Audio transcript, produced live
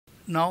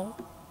Now,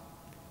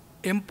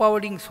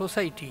 empowering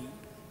society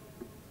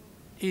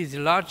is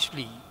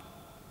largely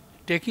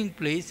taking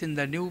place in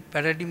the new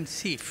paradigm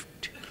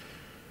shift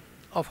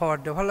of our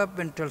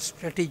developmental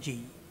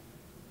strategy,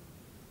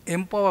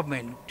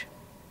 empowerment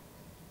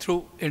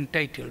through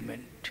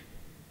entitlement.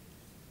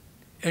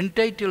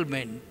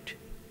 Entitlement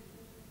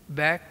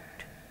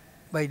backed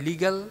by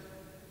legal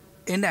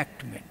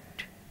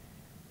enactment,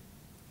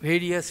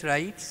 various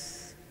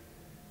rights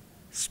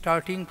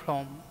starting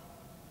from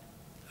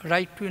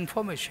right to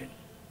information,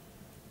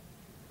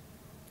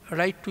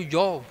 right to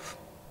job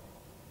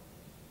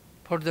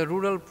for the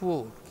rural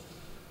poor,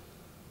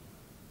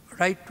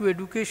 right to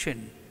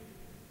education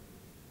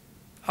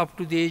up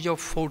to the age of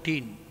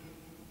 14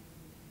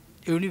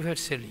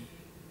 universally,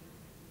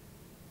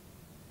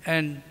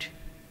 and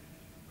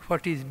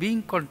what is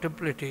being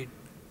contemplated,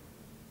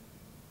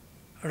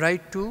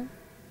 right to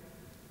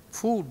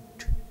food.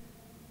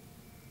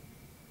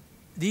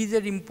 These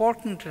are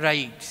important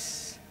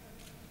rights,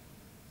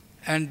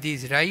 and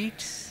these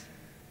rights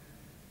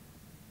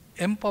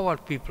empower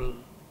people,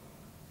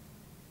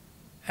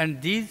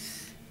 and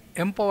this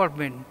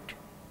empowerment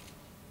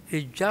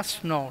is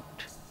just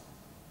not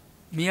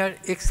mere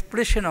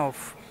expression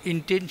of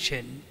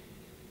intention,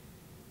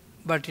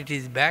 but it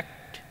is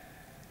backed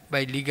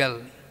by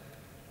legal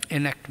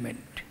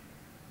enactment.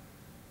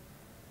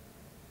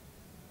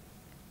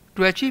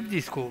 To achieve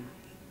this goal,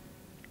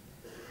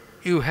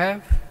 you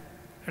have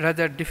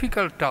rather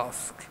difficult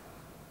task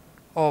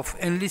of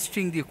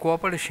enlisting the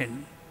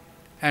cooperation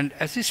and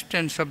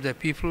assistance of the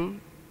people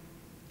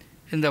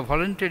in the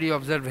voluntary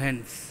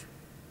observance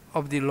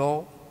of the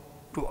law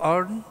to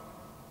earn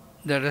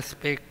the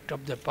respect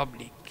of the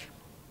public.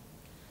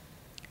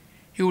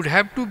 You would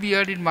have to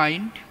bear in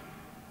mind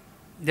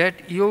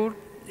that your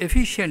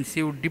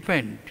efficiency would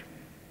depend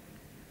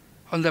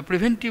on the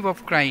preventive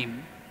of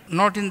crime,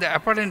 not in the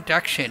apparent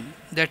action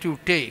that you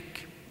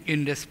take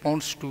in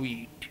response to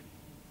it.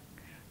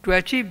 To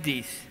achieve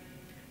this,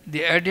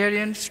 the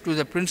adherence to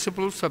the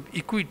principles of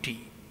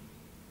equity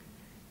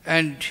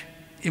and,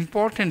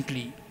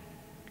 importantly,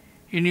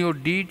 in your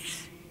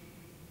deeds,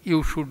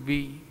 you should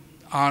be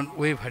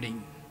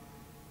unwavering.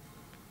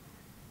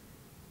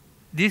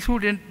 This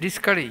would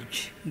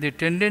discourage the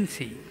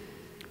tendency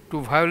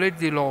to violate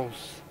the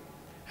laws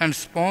and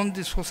spawn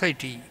the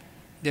society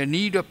the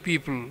need of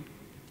people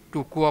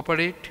to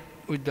cooperate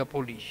with the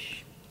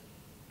police.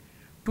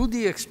 To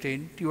the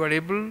extent you are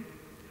able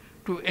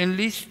to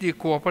enlist the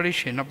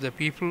cooperation of the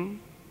people,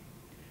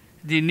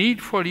 the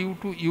need for you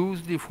to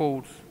use the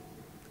force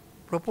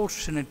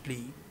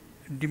proportionately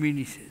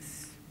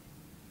diminishes.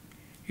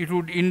 It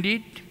would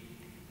indeed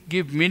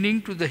give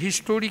meaning to the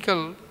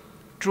historical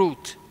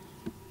truth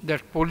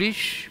that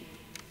police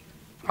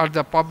are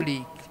the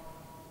public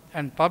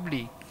and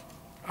public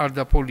are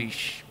the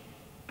police,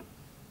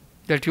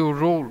 that your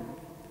role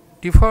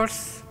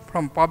differs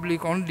from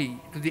public only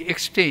to the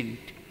extent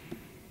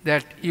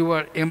that you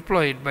are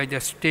employed by the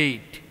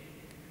state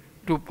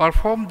to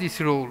perform this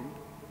role,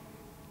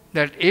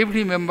 that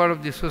every member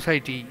of the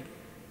society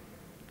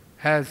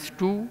has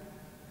to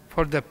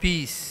for the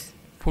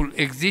peaceful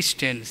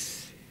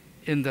existence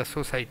in the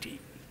society.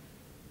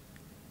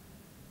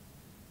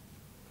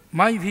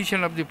 My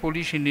vision of the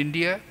police in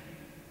India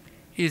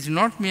is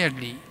not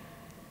merely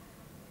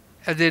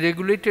as a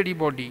regulatory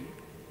body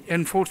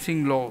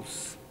enforcing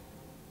laws,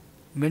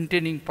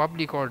 maintaining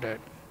public order,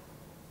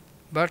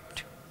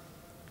 but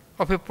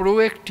of a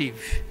proactive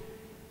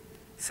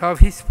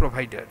service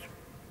provider,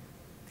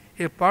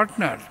 a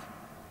partner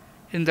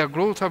in the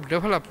growth of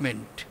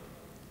development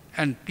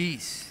and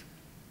peace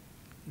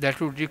that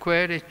would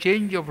require a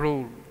change of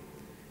role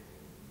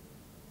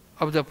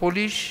of the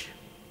police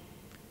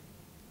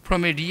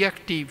from a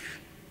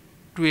reactive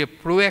to a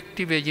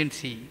proactive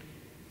agency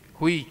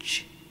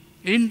which,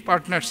 in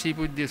partnership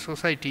with the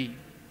society,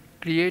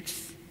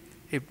 creates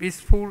a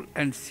peaceful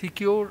and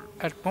secure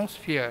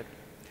atmosphere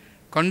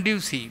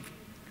conducive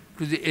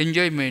to the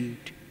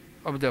enjoyment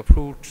of the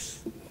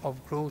fruits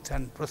of growth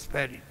and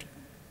prosperity.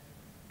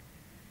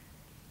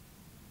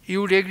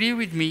 You would agree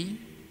with me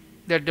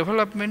that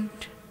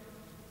development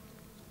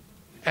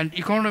and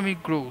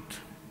economic growth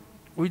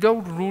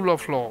without rule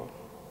of law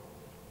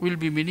will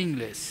be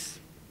meaningless.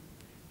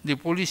 The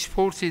police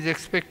force is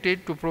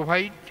expected to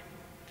provide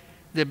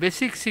the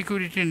basic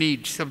security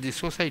needs of the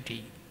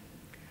society,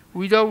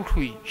 without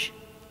which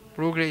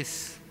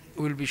progress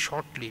will be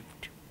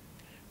short-lived.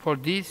 For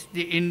this,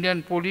 the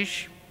Indian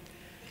police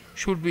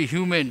should be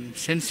human,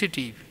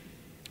 sensitive,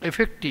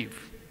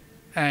 effective,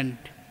 and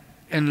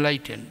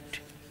enlightened.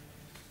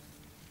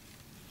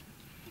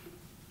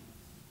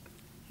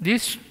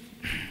 This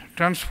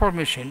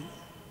transformation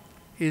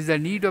is the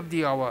need of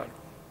the hour,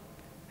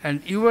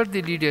 and you are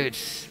the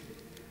leaders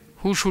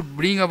who should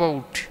bring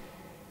about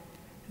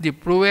the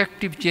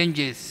proactive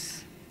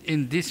changes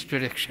in this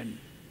direction.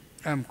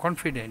 I am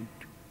confident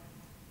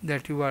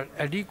that you are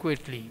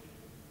adequately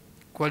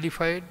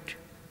qualified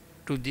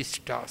to this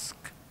task.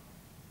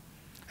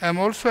 I am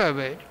also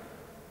aware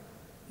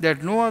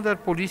that no other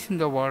police in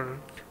the world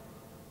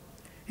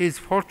He is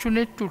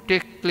fortunate to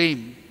take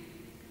claim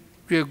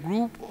to a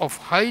group of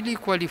highly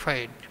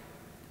qualified,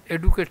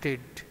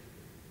 educated,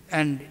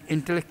 and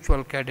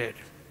intellectual cadre.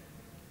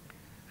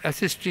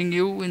 Assisting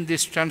you in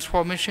this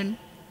transformation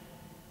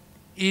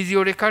is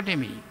your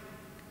academy,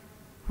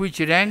 which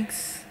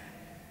ranks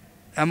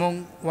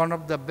among one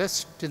of the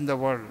best in the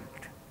world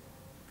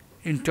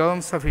in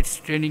terms of its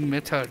training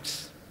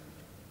methods,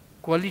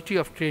 quality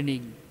of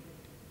training,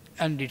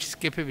 and its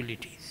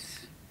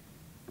capabilities.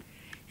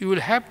 You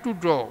will have to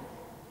draw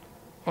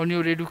on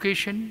your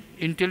education,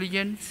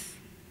 intelligence,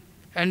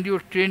 and your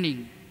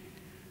training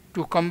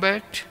to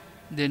combat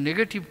the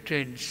negative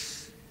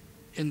trends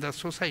in the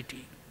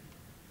society.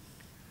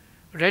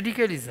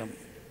 Radicalism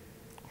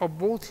of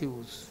both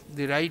views,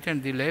 the right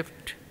and the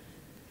left,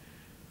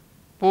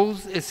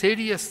 pose a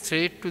serious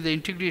threat to the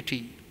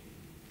integrity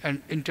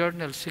and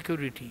internal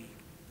security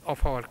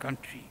of our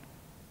country.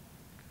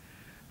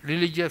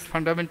 Religious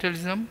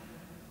fundamentalism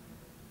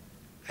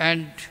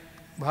and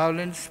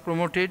violence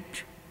promoted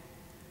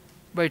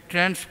by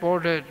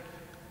trans-border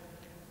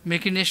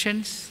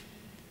machinations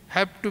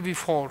have to be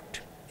fought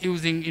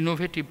using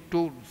innovative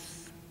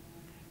tools.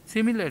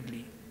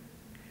 Similarly,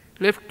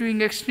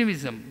 left-wing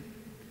extremism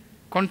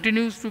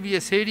continues to be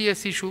a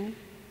serious issue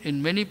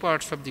in many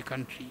parts of the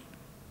country.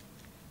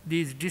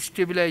 These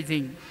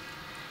destabilizing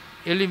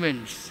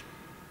elements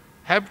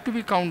have to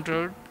be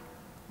countered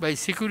by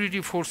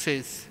security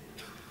forces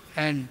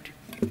and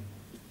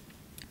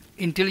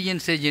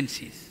intelligence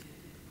agencies,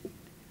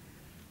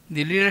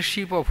 the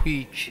leadership of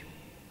which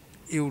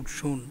you would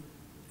soon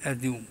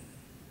assume.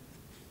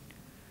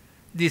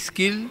 The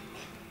skill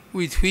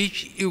with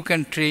which you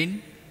can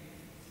train,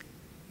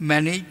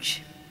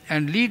 manage,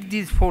 and lead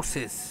these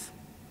forces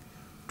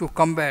to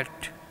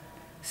combat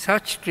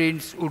such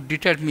trends would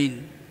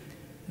determine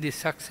the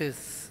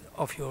success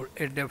of your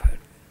endeavor.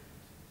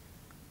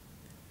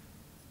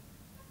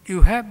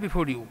 You have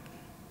before you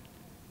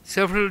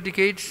several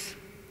decades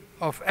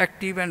of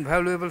active and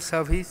valuable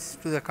service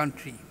to the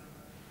country.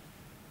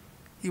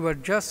 You are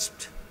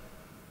just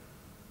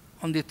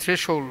on the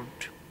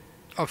threshold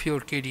of your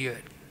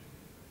career.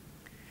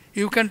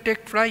 You can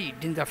take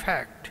pride in the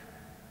fact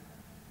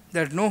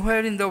that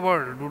nowhere in the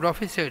world would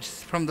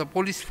officers from the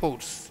police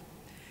force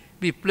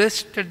be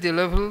placed at the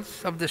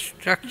levels of the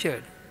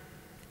structure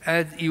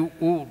as you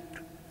would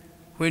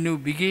when you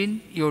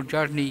begin your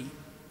journey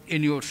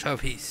in your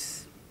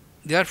service.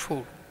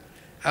 Therefore,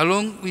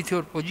 along with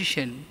your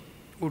position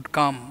would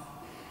come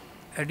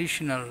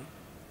additional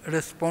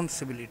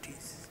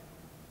responsibilities.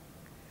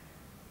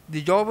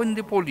 The job in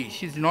the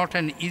police is not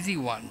an easy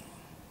one.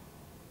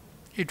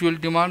 It will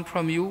demand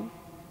from you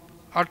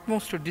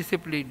utmost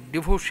discipline,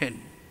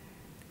 devotion,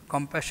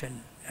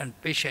 compassion, and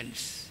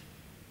patience.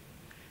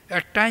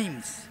 At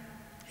times,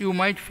 you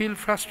might feel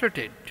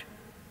frustrated,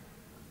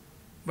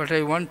 but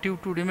I want you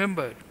to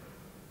remember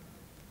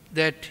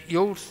that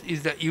yours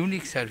is the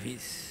unique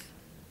service.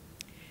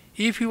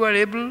 If you are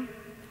able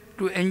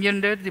to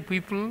engender the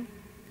people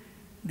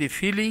the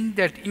feeling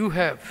that you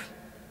have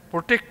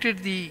protected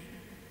the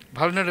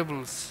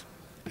vulnerables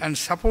and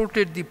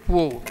supported the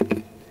poor,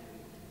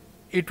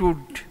 it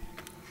would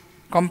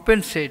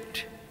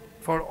compensate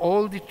for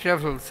all the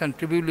troubles and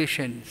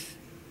tribulations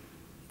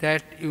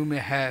that you may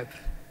have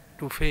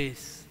to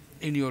face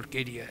in your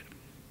career.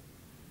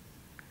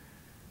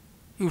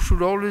 You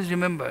should always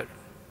remember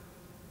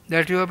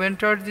that you have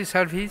entered the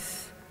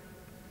service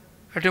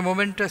at a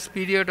momentous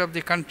period of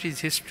the country's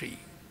history.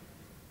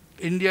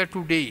 India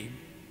today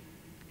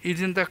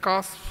is in the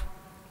cusp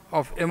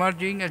of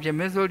emerging as a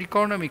major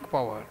economic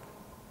power.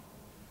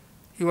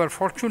 You are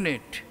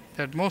fortunate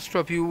that most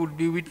of you would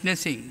be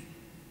witnessing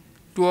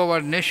to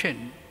our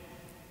nation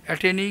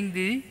attaining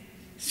the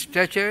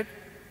stature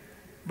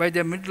by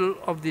the middle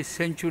of this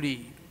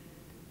century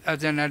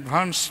as an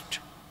advanced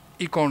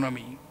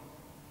economy.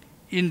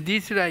 In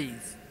this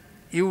rise,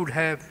 you would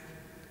have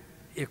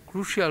a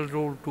crucial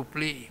role to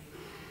play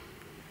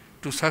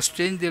to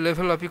sustain the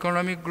level of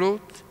economic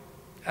growth,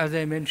 as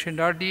I mentioned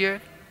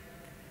earlier,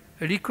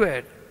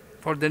 required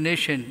for the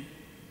nation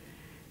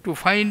to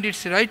find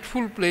its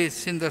rightful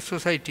place in the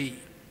society.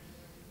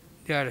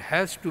 There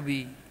has to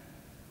be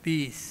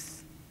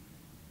peace,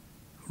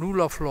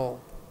 rule of law,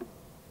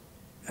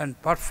 and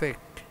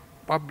perfect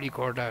public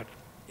order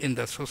in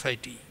the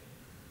society.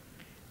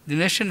 The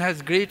nation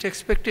has great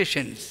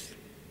expectations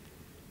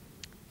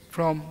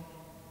from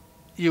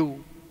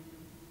you,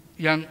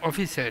 young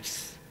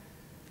officers.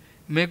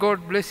 May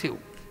God bless you.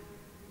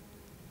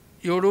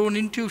 Your own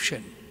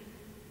intuition,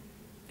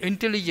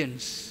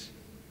 intelligence,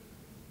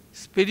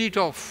 spirit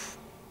of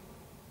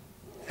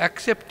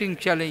accepting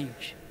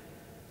challenge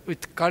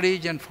with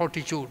courage and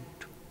fortitude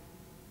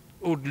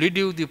would lead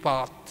you the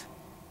path,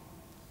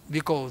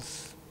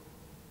 because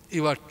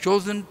you are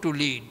chosen to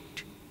lead,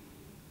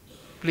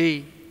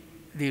 play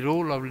the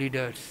role of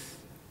leaders.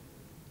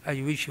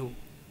 I wish you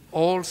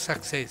all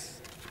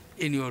success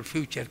in your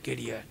future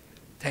career.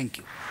 Thank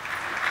you.